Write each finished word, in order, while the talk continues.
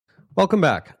Welcome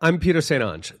back. I'm Peter St.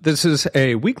 Onge. This is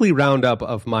a weekly roundup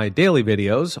of my daily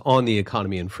videos on the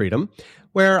economy and freedom,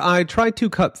 where I try to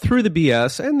cut through the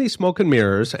BS and the smoke and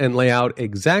mirrors and lay out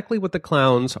exactly what the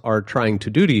clowns are trying to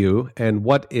do to you and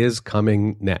what is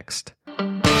coming next.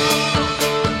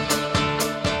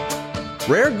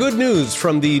 Rare good news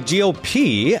from the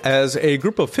GOP as a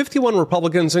group of 51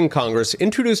 Republicans in Congress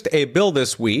introduced a bill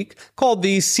this week called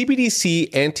the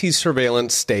CBDC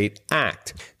Anti-Surveillance State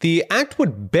Act. The act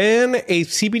would ban a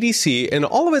CBDC in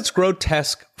all of its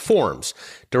grotesque forms,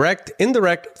 direct,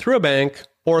 indirect, through a bank,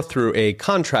 or through a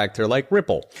contractor like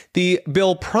Ripple. The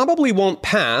bill probably won't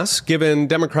pass, given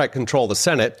Democrat control of the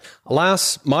Senate.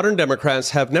 Alas, modern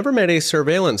Democrats have never met a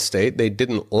surveillance state they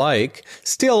didn't like.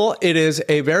 Still, it is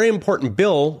a very important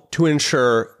bill to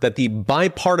ensure that the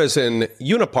bipartisan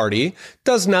uniparty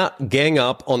does not gang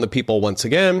up on the people once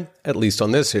again, at least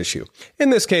on this issue. In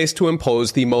this case, to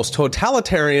impose the most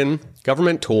totalitarian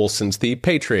government tool since the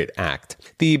Patriot Act.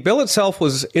 The bill itself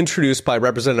was introduced by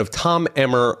Representative Tom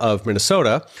Emmer of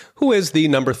Minnesota, who is the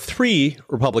number 3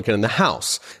 Republican in the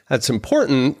House. That's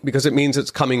important because it means it's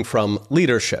coming from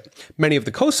leadership. Many of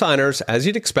the co-signers, as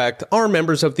you'd expect, are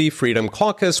members of the Freedom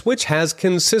Caucus, which has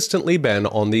consistently been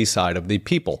on the side of the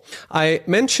people. I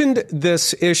mentioned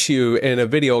this issue in a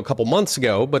video a couple months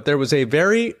ago, but there was a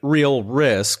very real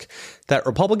risk that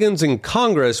Republicans in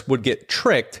Congress would get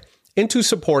tricked into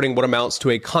supporting what amounts to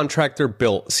a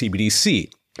contractor-built CBDC,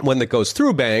 one that goes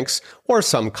through banks or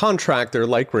some contractor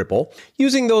like Ripple,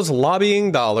 using those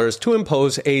lobbying dollars to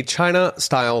impose a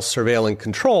China-style surveillance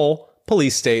control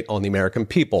police state on the American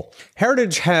people.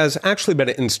 Heritage has actually been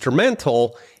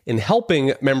instrumental in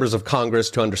helping members of Congress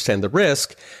to understand the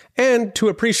risk and to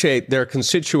appreciate their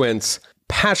constituents'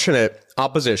 passionate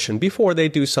opposition before they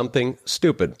do something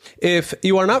stupid. If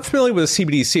you are not familiar with a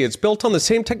CBDC, it's built on the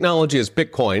same technology as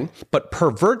Bitcoin, but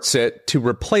perverts it to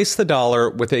replace the dollar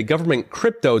with a government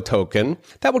crypto token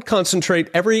that would concentrate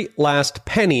every last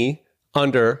penny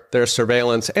under their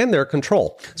surveillance and their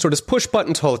control. So it is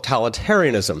push-button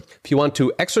totalitarianism. If you want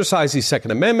to exercise the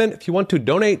Second Amendment, if you want to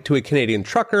donate to a Canadian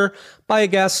trucker, buy a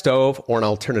gas stove or an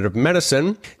alternative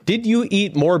medicine, did you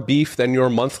eat more beef than your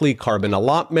monthly carbon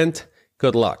allotment?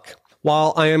 Good luck.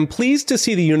 While I am pleased to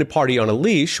see the Uniparty on a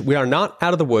leash, we are not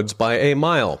out of the woods by a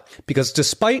mile, because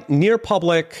despite near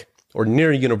public or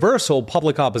near universal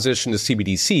public opposition to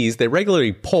CBDCs, they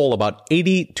regularly poll about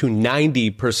 80 to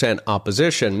 90%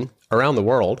 opposition around the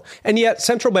world, and yet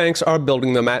central banks are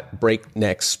building them at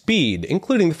breakneck speed,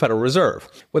 including the Federal Reserve,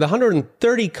 with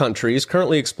 130 countries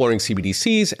currently exploring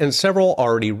CBDCs and several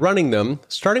already running them,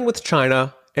 starting with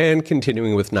China and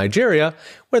continuing with Nigeria,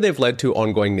 where they've led to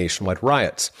ongoing nationwide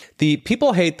riots. The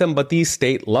people hate them, but the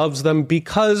state loves them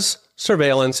because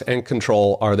surveillance and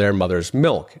control are their mother's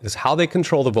milk. It is how they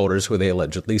control the voters who they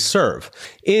allegedly serve.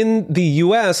 In the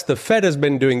U.S., the Fed has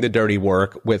been doing the dirty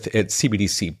work with its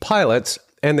CBDC pilots,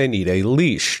 and they need a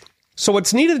leash. So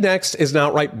what's needed next is an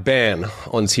outright ban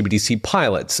on CBDC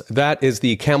pilots. That is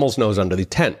the camel's nose under the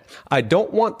tent. I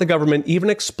don't want the government even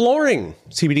exploring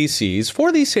CBDCs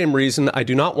for the same reason I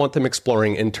do not want them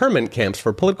exploring internment camps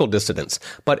for political dissidents.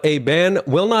 But a ban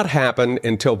will not happen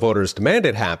until voters demand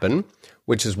it happen,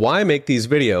 which is why I make these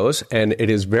videos, and it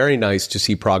is very nice to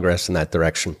see progress in that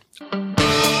direction.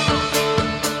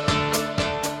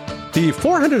 The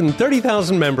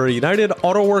 430,000-member United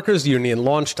Auto Workers Union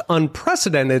launched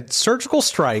unprecedented surgical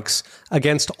strikes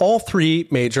against all 3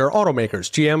 major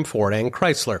automakers, GM, Ford, and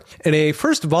Chrysler. In a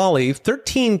first volley,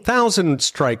 13,000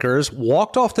 strikers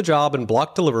walked off the job and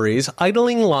blocked deliveries,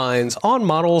 idling lines on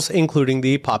models including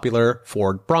the popular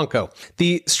Ford Bronco.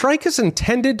 The strike is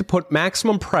intended to put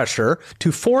maximum pressure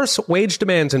to force wage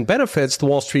demands and benefits the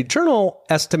Wall Street Journal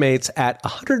estimates at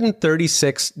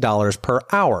 $136 per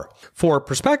hour. For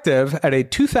perspective, at a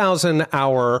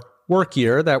 2,000-hour work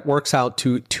year, that works out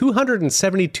to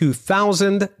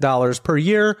 $272,000 per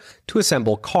year to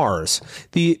assemble cars.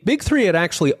 The Big Three had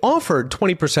actually offered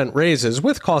 20% raises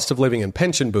with cost of living and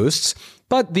pension boosts,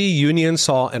 but the union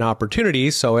saw an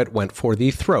opportunity, so it went for the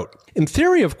throat. In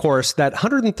theory, of course, that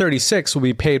 $136 will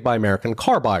be paid by American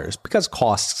car buyers because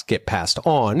costs get passed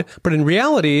on, but in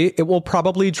reality, it will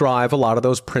probably drive a lot of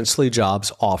those princely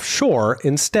jobs offshore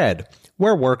instead,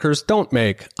 where workers don't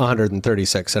make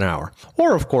 $136 an hour.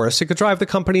 Or, of course, it could drive the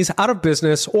companies out of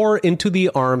business or into the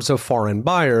arms of foreign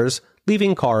buyers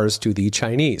leaving cars to the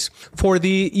Chinese. For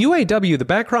the UAW, the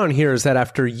background here is that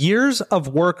after years of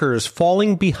workers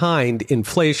falling behind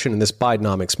inflation in this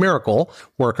Bidenomics miracle,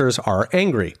 workers are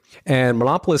angry. And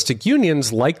monopolistic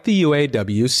unions like the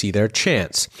UAW see their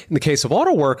chance. In the case of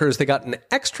auto workers, they got an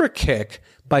extra kick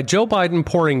by Joe Biden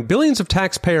pouring billions of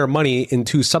taxpayer money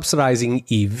into subsidizing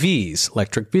EVs,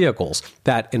 electric vehicles,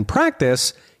 that in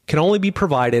practice can only be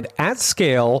provided at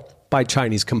scale by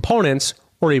Chinese components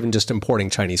or even just importing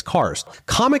Chinese cars.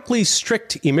 Comically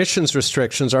strict emissions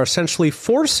restrictions are essentially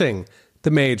forcing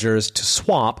the majors to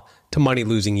swap to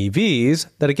money-losing EVs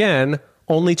that, again,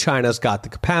 only China's got the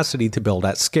capacity to build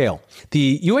at scale.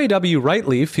 The UAW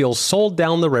rightly feels sold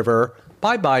down the river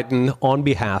by Biden on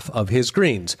behalf of his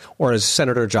Greens. Or as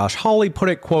Senator Josh Hawley put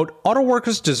it, quote, auto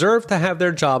workers deserve to have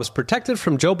their jobs protected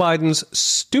from Joe Biden's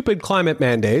stupid climate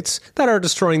mandates that are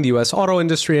destroying the U.S. auto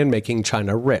industry and making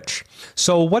China rich.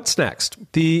 So what's next?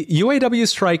 The UAW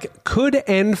strike could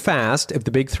end fast if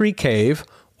the big three cave,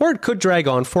 or it could drag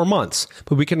on for months.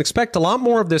 But we can expect a lot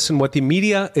more of this in what the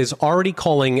media is already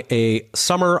calling a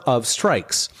summer of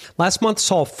strikes. Last month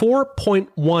saw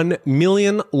 4.1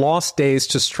 million lost days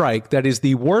to strike. That is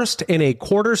the worst in a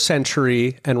quarter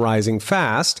century and rising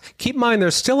fast. Keep in mind,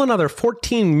 there's still another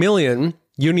 14 million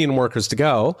union workers to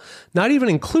go, not even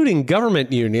including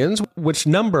government unions, which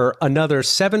number another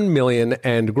 7 million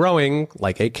and growing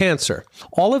like a cancer.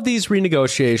 All of these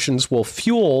renegotiations will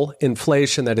fuel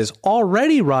inflation that is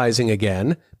already rising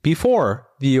again before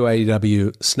the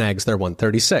UAW snags their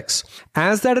 136.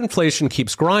 As that inflation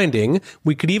keeps grinding,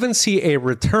 we could even see a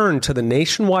return to the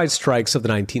nationwide strikes of the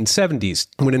 1970s,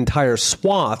 when entire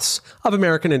swaths of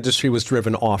American industry was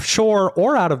driven offshore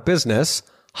or out of business,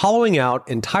 hollowing out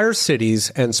entire cities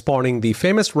and spawning the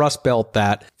famous Rust Belt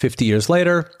that, 50 years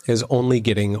later, is only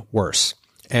getting worse.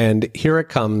 And here it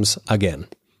comes again.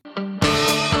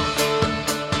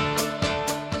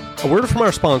 A word from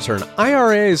our sponsor. An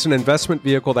IRA is an investment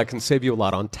vehicle that can save you a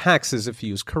lot on taxes if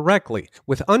used correctly.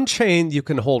 With Unchained, you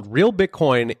can hold real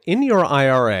Bitcoin in your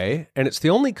IRA, and it's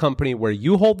the only company where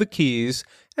you hold the keys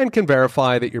and can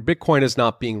verify that your Bitcoin is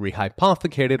not being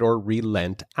rehypothecated or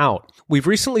relent out. We've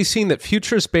recently seen that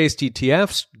futures-based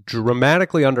ETFs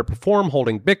dramatically underperform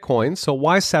holding Bitcoin, so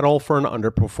why settle for an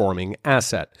underperforming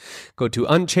asset? Go to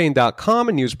Unchained.com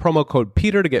and use promo code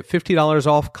Peter to get $50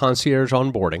 off concierge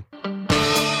onboarding.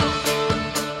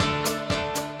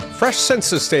 Fresh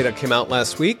census data came out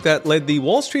last week that led the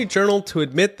Wall Street Journal to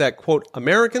admit that, quote,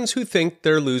 Americans who think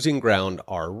they're losing ground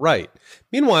are right.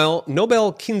 Meanwhile,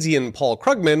 Nobel Keynesian Paul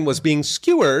Krugman was being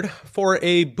skewered for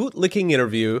a bootlicking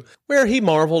interview where he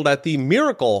marveled at the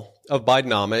miracle of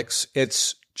Bidenomics.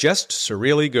 It's just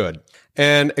surreally good.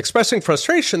 And expressing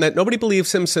frustration that nobody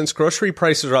believes him since grocery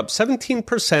prices are up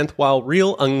 17% while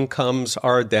real incomes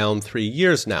are down 3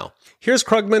 years now. Here's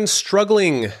Krugman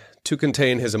struggling to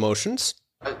contain his emotions.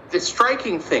 The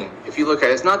striking thing, if you look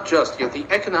at it, is not just, the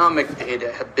economic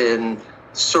data have been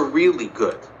surreally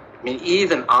good. I mean,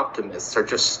 even optimists are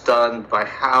just stunned by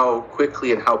how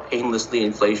quickly and how painlessly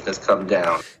inflation has come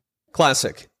down.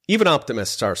 Classic. Even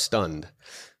optimists are stunned.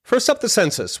 First up, the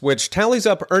census, which tallies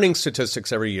up earnings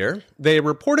statistics every year. They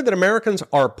reported that Americans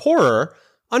are poorer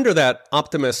under that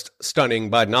optimist stunning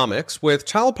Bidenomics, with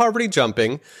child poverty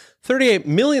jumping, 38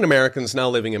 million Americans now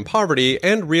living in poverty,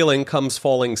 and real incomes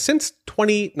falling since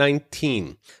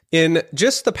 2019. In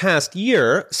just the past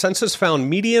year, census found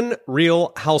median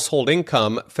real household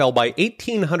income fell by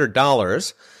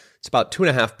 $1,800. It's about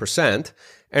 2.5%.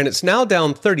 And it's now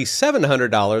down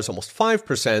 $3,700, almost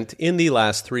 5%, in the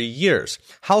last 3 years.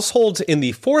 Households in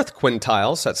the fourth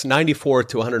quintile, so that's 94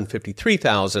 to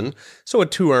 153,000, so a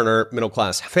two-earner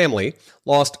middle-class family,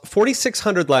 lost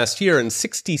 $4,600 last year and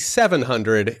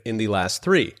 $6,700 in the last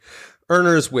 3.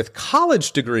 Earners with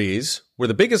college degrees were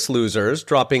the biggest losers,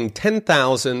 dropping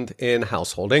 $10,000 in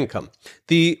household income.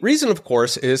 The reason, of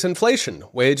course, is inflation.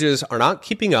 Wages are not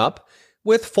keeping up,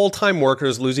 with full-time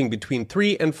workers losing between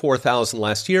 $3,000 and $4,000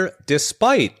 last year,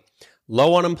 despite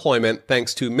low unemployment,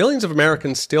 thanks to millions of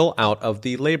Americans still out of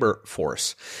the labor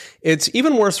force. It's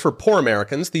even worse for poor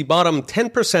Americans. The bottom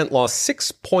 10% lost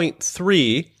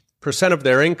 6.3% of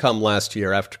their income last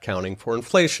year after accounting for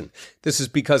inflation. This is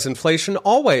because inflation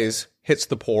always hits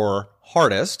the poor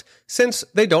hardest, since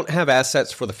they don't have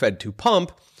assets for the Fed to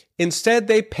pump. Instead,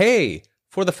 they pay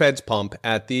for the Fed's pump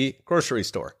at the grocery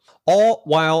store. All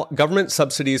while government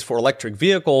subsidies for electric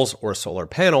vehicles or solar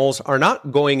panels are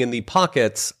not going in the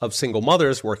pockets of single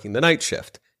mothers working the night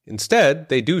shift. Instead,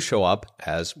 they do show up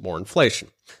as more inflation.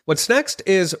 What's next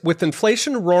is, with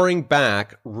inflation roaring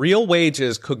back, real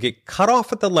wages could get cut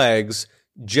off at the legs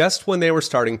just when they were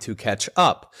starting to catch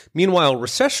up. Meanwhile,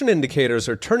 recession indicators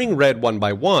are turning red one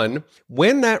by one.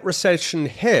 When that recession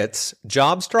hits,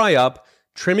 jobs dry up,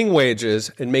 trimming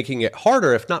wages and making it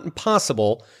harder, if not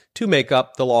impossible, to make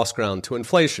up the lost ground to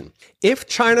inflation. If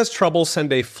China's troubles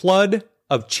send a flood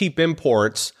of cheap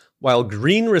imports, while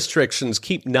green restrictions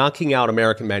keep knocking out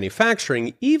American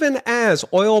manufacturing, even as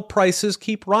oil prices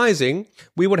keep rising,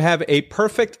 we would have a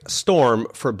perfect storm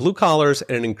for blue collars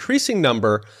and an increasing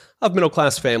number of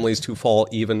middle-class families to fall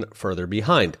even further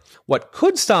behind. What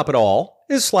could stop it all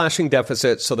is slashing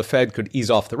deficits so the Fed could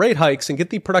ease off the rate hikes and get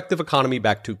the productive economy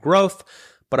back to growth,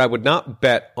 but I would not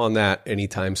bet on that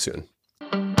anytime soon.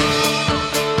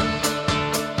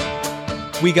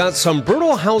 We got some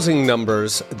brutal housing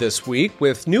numbers this week,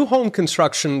 with new home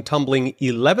construction tumbling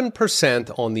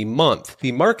 11% on the month.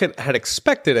 The market had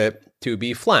expected it to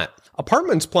be flat.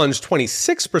 Apartments plunged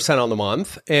 26% on the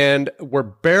month and were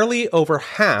barely over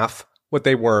half what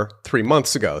they were 3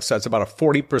 months ago. So that's about a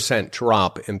 40%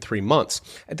 drop in 3 months.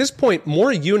 At this point,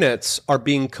 more units are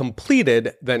being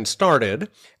completed than started,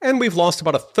 and we've lost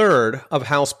about a third of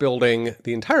house building,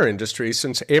 the entire industry,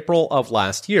 since April of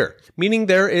last year, meaning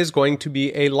there is going to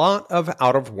be a lot of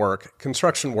out-of-work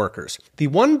construction workers. The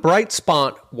one bright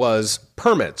spot was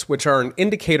permits, which are an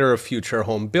indicator of future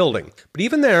home building. But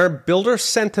even there, builder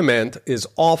sentiment is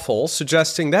awful,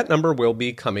 suggesting that number will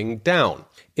be coming down.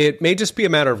 It may just be a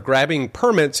matter of grabbing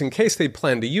permits in case they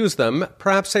plan to use them,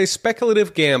 perhaps a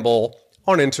speculative gamble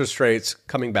on interest rates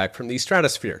coming back from the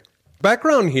stratosphere.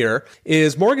 Background here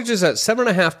is mortgages at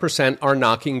 7.5% are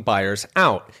knocking buyers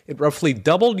out. It roughly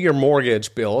doubled your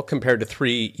mortgage bill compared to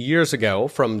 3 years ago,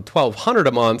 from $1,200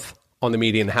 a month on the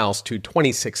median house to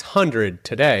 $2,600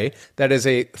 today. That is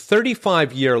a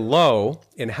 35-year low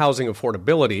in housing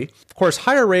affordability. Of course,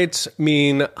 higher rates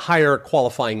mean higher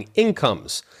qualifying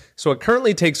incomes. So it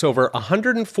currently takes over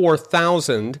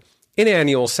 $104,000 in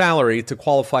annual salary to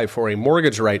qualify for a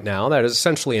mortgage right now. That is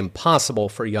essentially impossible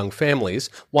for young families,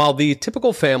 while the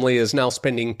typical family is now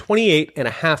spending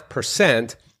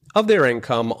 28.5% of their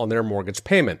income on their mortgage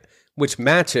payment, which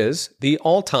matches the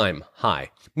all-time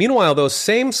high. Meanwhile, those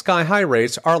same sky-high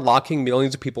rates are locking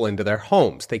millions of people into their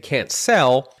homes. They can't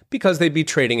sell because they'd be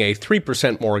trading a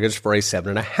 3% mortgage for a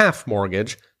 7.5%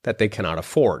 mortgage that they cannot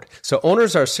afford. So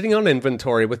owners are sitting on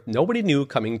inventory with nobody new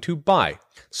coming to buy.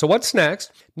 So what's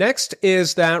next? Next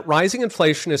is that rising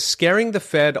inflation is scaring the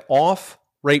Fed off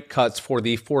rate cuts for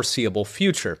the foreseeable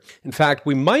future. In fact,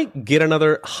 we might get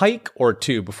another hike or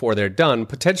two before they're done,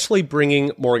 potentially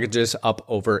bringing mortgages up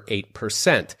over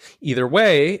 8%. Either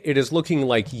way, it is looking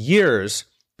like years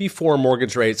before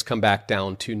mortgage rates come back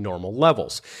down to normal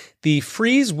levels. The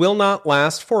freeze will not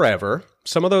last forever.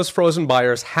 Some of those frozen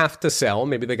buyers have to sell.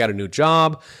 Maybe they got a new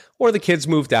job, or the kids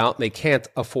moved out and they can't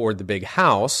afford the big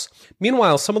house.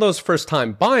 Meanwhile, some of those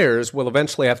first-time buyers will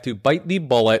eventually have to bite the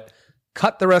bullet,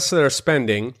 cut the rest of their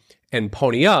spending, and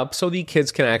pony up so the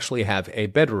kids can actually have a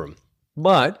bedroom.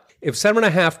 But if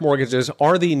 7.5% mortgages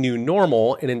are the new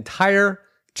normal, an entire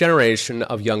generation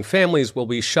of young families will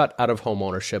be shut out of home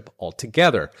ownership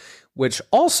altogether, which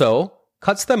also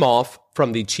cuts them off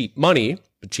from the cheap money,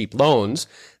 the cheap loans,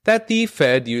 that the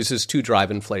Fed uses to drive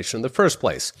inflation in the first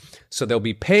place. So they'll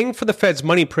be paying for the Fed's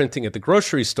money printing at the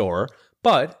grocery store,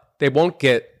 but they won't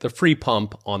get the free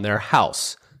pump on their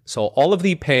house. So all of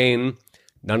the pain,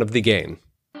 none of the gain.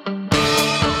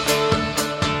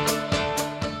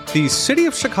 The city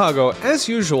of Chicago, as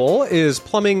usual, is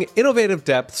plumbing innovative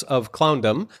depths of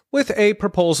clowndom with a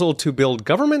proposal to build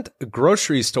government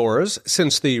grocery stores,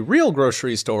 since the real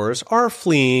grocery stores are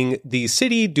fleeing the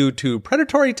city due to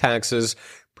predatory taxes,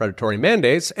 predatory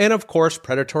mandates, and of course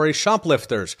predatory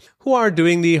shoplifters, who are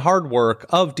doing the hard work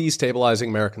of destabilizing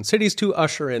American cities to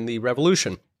usher in the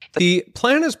revolution. The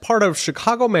plan is part of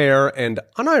Chicago Mayor and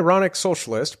unironic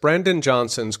socialist Brandon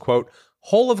Johnson's, quote,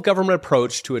 whole-of-government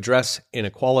approach to address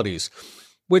inequalities,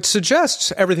 which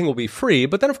suggests everything will be free,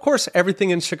 but then, of course, everything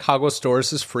in Chicago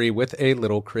stores is free with a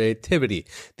little creativity.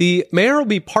 The mayor will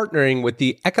be partnering with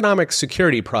the Economic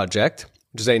Security Project,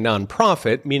 which is a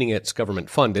nonprofit, meaning it's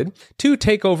government-funded, to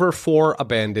take over 4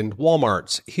 abandoned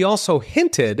Walmarts. He also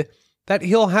hinted that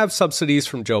he'll have subsidies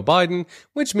from Joe Biden,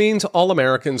 which means all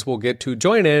Americans will get to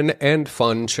join in and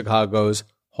fund Chicago's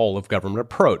whole-of-government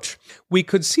approach. We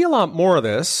could see a lot more of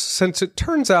this, since it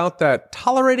turns out that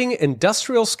tolerating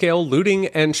industrial-scale looting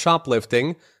and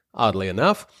shoplifting, oddly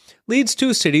enough, leads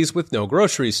to cities with no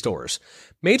grocery stores.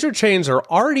 Major chains are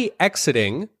already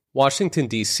exiting Washington,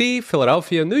 D.C.,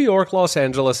 Philadelphia, New York, Los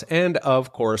Angeles, and,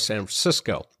 of course, San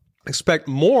Francisco. Expect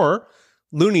more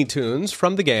Looney Tunes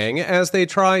from the gang as they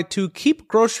try to keep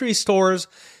grocery stores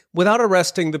without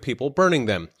arresting the people burning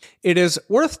them. It is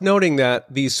worth noting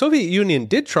that the Soviet Union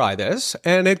did try this,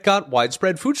 and it got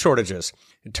widespread food shortages.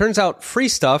 It turns out free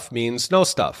stuff means no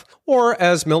stuff. Or,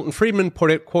 as Milton Friedman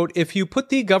put it, quote, if you put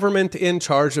the government in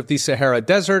charge of the Sahara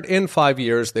Desert, in 5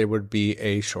 years there would be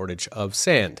a shortage of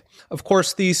sand. Of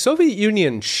course, the Soviet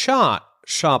Union shot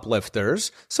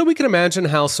shoplifters, so we can imagine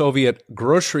how Soviet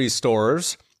grocery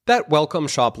stores that welcome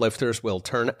shoplifters will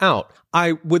turn out.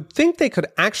 I would think they could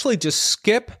actually just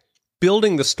skip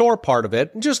building the store part of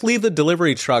it and just leave the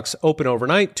delivery trucks open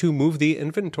overnight to move the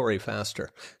inventory faster.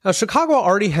 Now, Chicago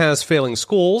already has failing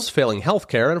schools, failing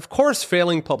healthcare, and of course,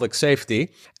 failing public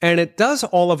safety. And it does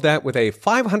all of that with a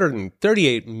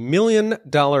 $538 million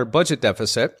budget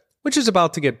deficit, which is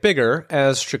about to get bigger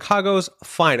as Chicago's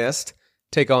finest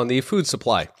take on the food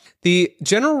supply. The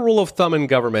general rule of thumb in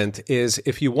government is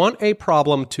if you want a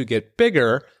problem to get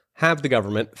bigger, have the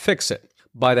government fix it.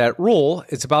 By that rule,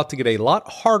 it's about to get a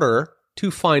lot harder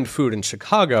to find food in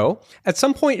Chicago. At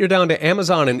some point, you're down to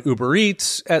Amazon and Uber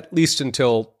Eats, at least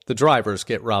until the drivers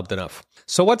get robbed enough.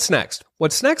 So what's next?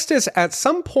 What's next is, at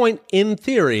some point, in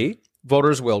theory,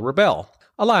 voters will rebel.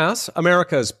 Alas,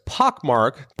 America is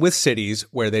pockmarked with cities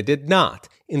where they did not.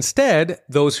 Instead,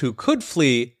 those who could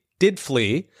flee did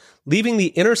flee, leaving the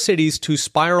inner cities to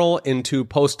spiral into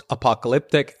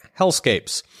post-apocalyptic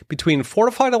hellscapes. Between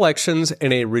fortified elections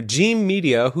and a regime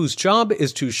media whose job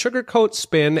is to sugarcoat,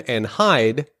 spin, and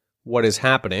hide what is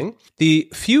happening, the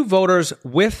few voters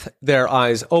with their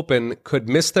eyes open could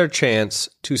miss their chance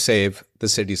to save the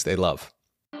cities they love.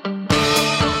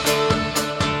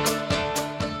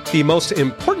 The most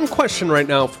important question right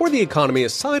now for the economy,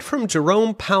 aside from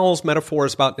Jerome Powell's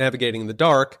metaphors about navigating the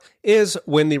dark, is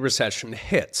when the recession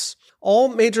hits. All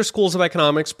major schools of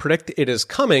economics predict it is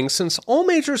coming, since all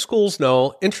major schools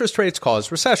know interest rates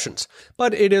cause recessions.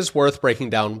 But it is worth breaking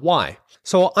down why.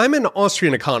 So I'm an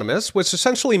Austrian economist, which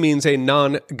essentially means a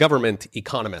non-government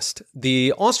economist.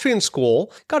 The Austrian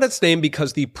school got its name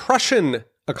because the Prussian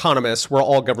economists were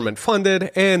all government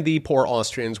funded and the poor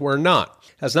Austrians were not.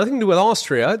 It has nothing to do with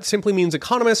Austria. It simply means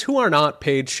economists who are not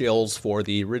paid shills for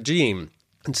the regime.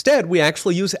 Instead, we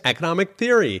actually use economic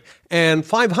theory. And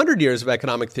 500 years of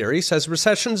economic theory says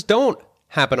recessions don't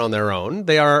happen on their own.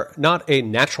 They are not a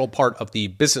natural part of the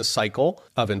business cycle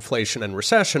of inflation and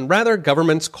recession. Rather,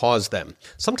 governments cause them.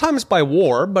 Sometimes by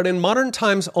war, but in modern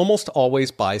times, almost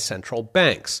always by central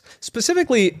banks.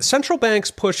 Specifically, central banks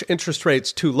push interest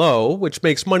rates too low, which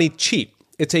makes money cheap.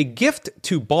 It's a gift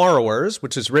to borrowers,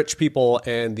 which is rich people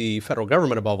and the federal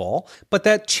government above all. But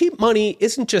that cheap money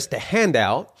isn't just a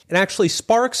handout. It actually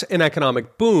sparks an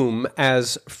economic boom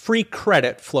as free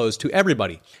credit flows to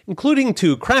everybody, including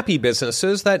to crappy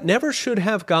businesses that never should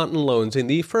have gotten loans in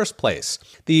the first place.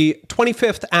 The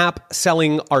 25th app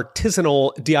selling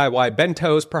artisanal DIY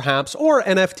bentos, perhaps, or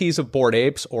NFTs of Bored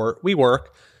Apes or WeWork.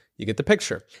 You get the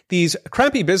picture. These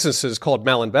crappy businesses called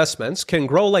malinvestments can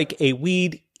grow like a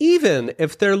weed even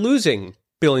if they're losing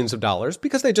billions of dollars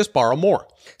because they just borrow more.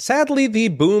 Sadly, the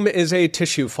boom is a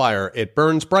tissue fire. It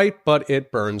burns bright, but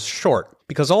it burns short.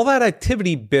 Because all that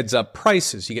activity bids up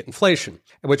prices, you get inflation.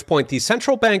 At which point the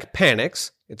central bank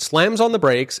panics, it slams on the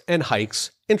brakes, and hikes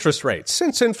interest rates,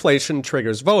 since inflation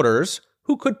triggers voters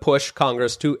who could push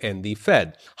Congress to end the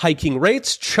Fed. Hiking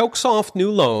rates chokes off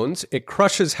new loans, it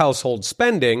crushes household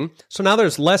spending, so now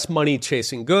there's less money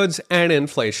chasing goods, and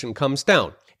inflation comes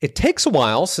down. It takes a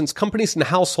while, since companies and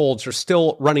households are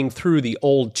still running through the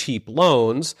old cheap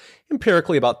loans,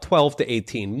 empirically about 12 to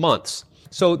 18 months.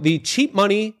 So the cheap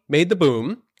money made the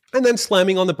boom, and then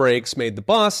slamming on the brakes made the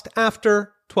bust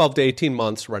after 12 to 18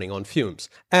 months running on fumes.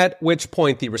 At which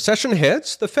point the recession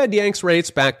hits, the Fed yanks rates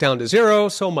back down to zero,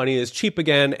 so money is cheap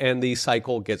again, and the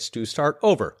cycle gets to start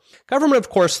over. Government,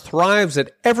 of course, thrives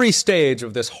at every stage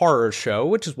of this horror show,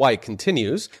 which is why it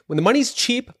continues. When the money's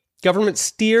cheap, government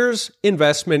steers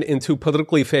investment into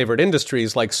politically favored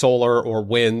industries like solar or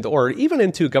wind, or even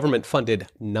into government-funded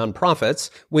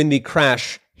nonprofits. When the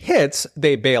crash hits,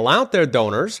 they bail out their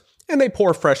donors, and they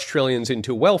pour fresh trillions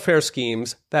into welfare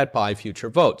schemes that buy future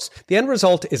votes. The end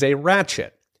result is a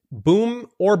ratchet. Boom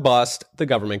or bust, the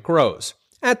government grows,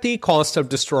 at the cost of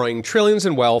destroying trillions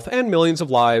in wealth and millions of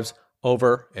lives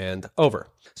over and over.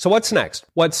 So what's next?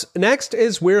 What's next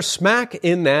is we're smack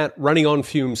in that running on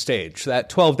fumes stage, that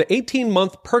 12 to 18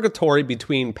 month purgatory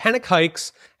between panic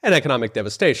hikes and economic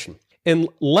devastation.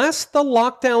 Unless the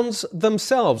lockdowns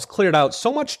themselves cleared out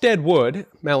so much dead wood,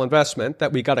 malinvestment,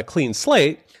 that we got a clean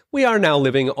slate, we are now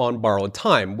living on borrowed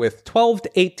time with 12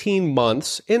 to 18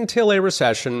 months until a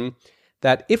recession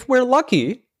that, if we're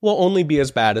lucky, will only be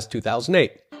as bad as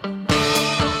 2008.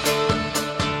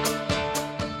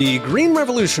 The Green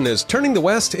Revolution is turning the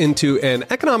West into an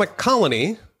economic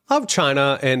colony of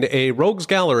China and a rogues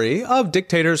gallery of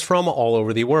dictators from all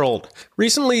over the world.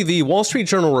 Recently, the Wall Street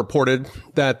Journal reported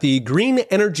that the green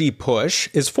energy push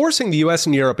is forcing the US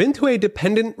and Europe into a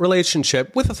dependent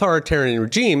relationship with authoritarian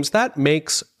regimes that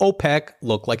makes OPEC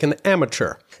look like an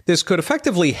amateur. This could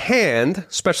effectively hand,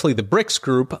 especially the BRICS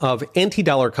group of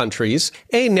anti-dollar countries,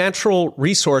 a natural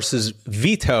resources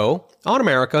veto on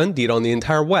America, indeed on the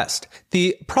entire West.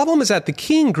 The problem is that the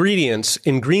key ingredients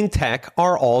in green tech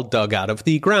are all dug out of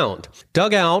the ground.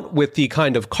 Dug out with the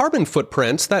kind of carbon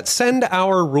footprints that send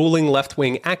our ruling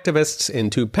left-wing activists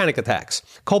into panic attacks.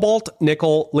 Cobalt,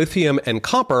 nickel, lithium, and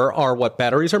copper are what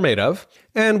batteries are made of.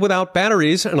 And without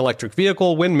batteries, an electric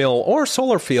vehicle, windmill, or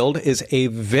solar field is a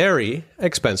very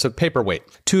expensive paperweight.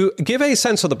 To give a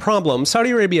sense of the problem, Saudi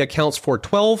Arabia accounts for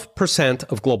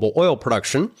 12% of global oil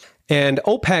production, and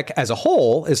OPEC as a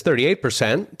whole is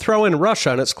 38%. Throw in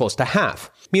Russia and it's close to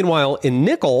half. Meanwhile, in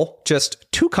nickel,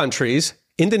 just two countries,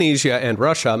 Indonesia and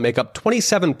Russia, make up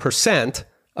 27%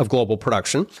 of global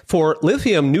production. For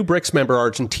lithium, new BRICS member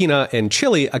Argentina and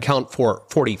Chile account for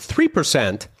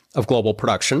 43% of global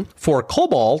production. For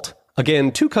cobalt,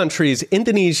 again, two countries,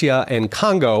 Indonesia and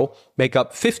Congo, make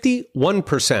up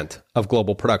 51% of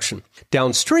global production.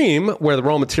 Downstream, where the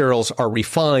raw materials are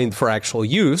refined for actual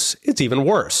use, it's even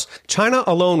worse. China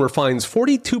alone refines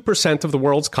 42% of the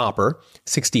world's copper,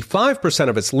 65%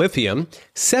 of its lithium,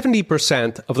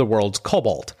 70% of the world's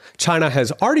cobalt. China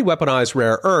has already weaponized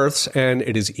rare earths, and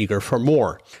it is eager for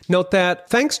more. Note that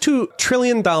thanks to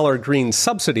trillion-dollar green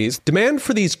subsidies, demand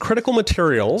for these critical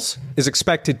materials is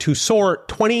expected to soar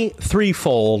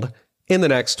 23-fold in the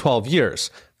next 12 years.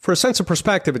 For a sense of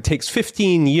perspective, it takes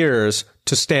 15 years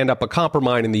to stand up a copper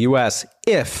mine in the U.S.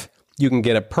 if you can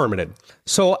get it permitted.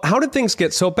 So how did things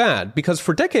get so bad? Because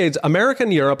for decades, America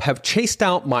and Europe have chased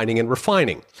out mining and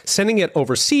refining, sending it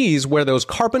overseas where those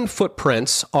carbon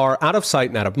footprints are out of sight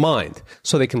and out of mind,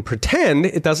 so they can pretend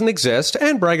it doesn't exist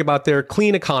and brag about their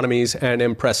clean economies and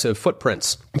impressive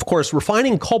footprints. Of course,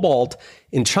 refining cobalt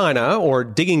in China or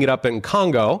digging it up in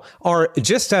Congo are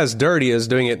just as dirty as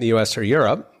doing it in the US or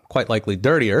Europe. Quite likely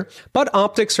dirtier, but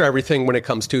optics are everything when it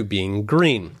comes to being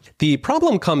green. The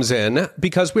problem comes in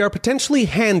because we are potentially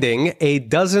handing a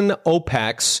dozen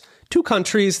OPECs to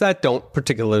countries that don't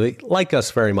particularly like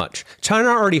us very much. China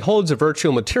already holds a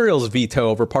virtual materials veto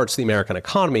over parts of the American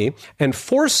economy, and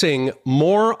forcing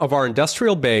more of our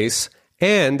industrial base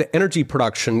and energy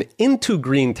production into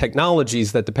green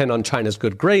technologies that depend on China's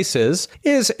good graces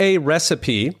is a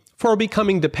recipe for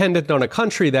becoming dependent on a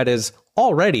country that is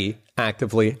already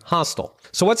actively hostile.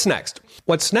 So what's next?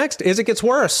 What's next is it gets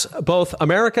worse. Both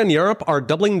America and Europe are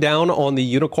doubling down on the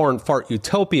unicorn fart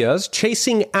utopias,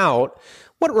 chasing out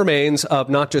what remains of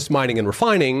not just mining and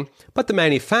refining, but the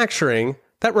manufacturing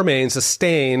that remains a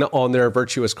stain on their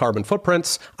virtuous carbon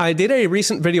footprints. I did a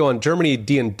recent video on Germany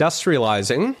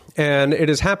deindustrializing, and it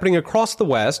is happening across the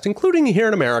West, including here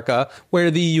in America, where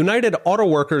the United Auto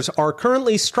Workers are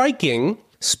currently striking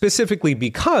specifically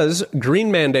because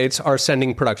green mandates are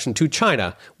sending production to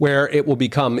China, where it will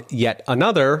become yet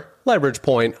another leverage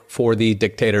point for the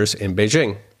dictators in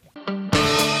Beijing.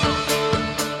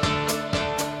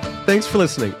 Thanks for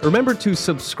listening. Remember to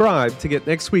subscribe to get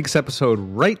next week's episode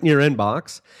right in your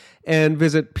inbox, and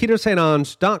visit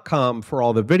peterstange.com for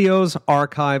all the videos,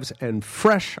 archives, and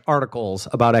fresh articles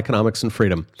about economics and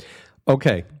freedom.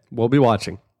 Okay, we'll be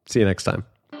watching. See you next time.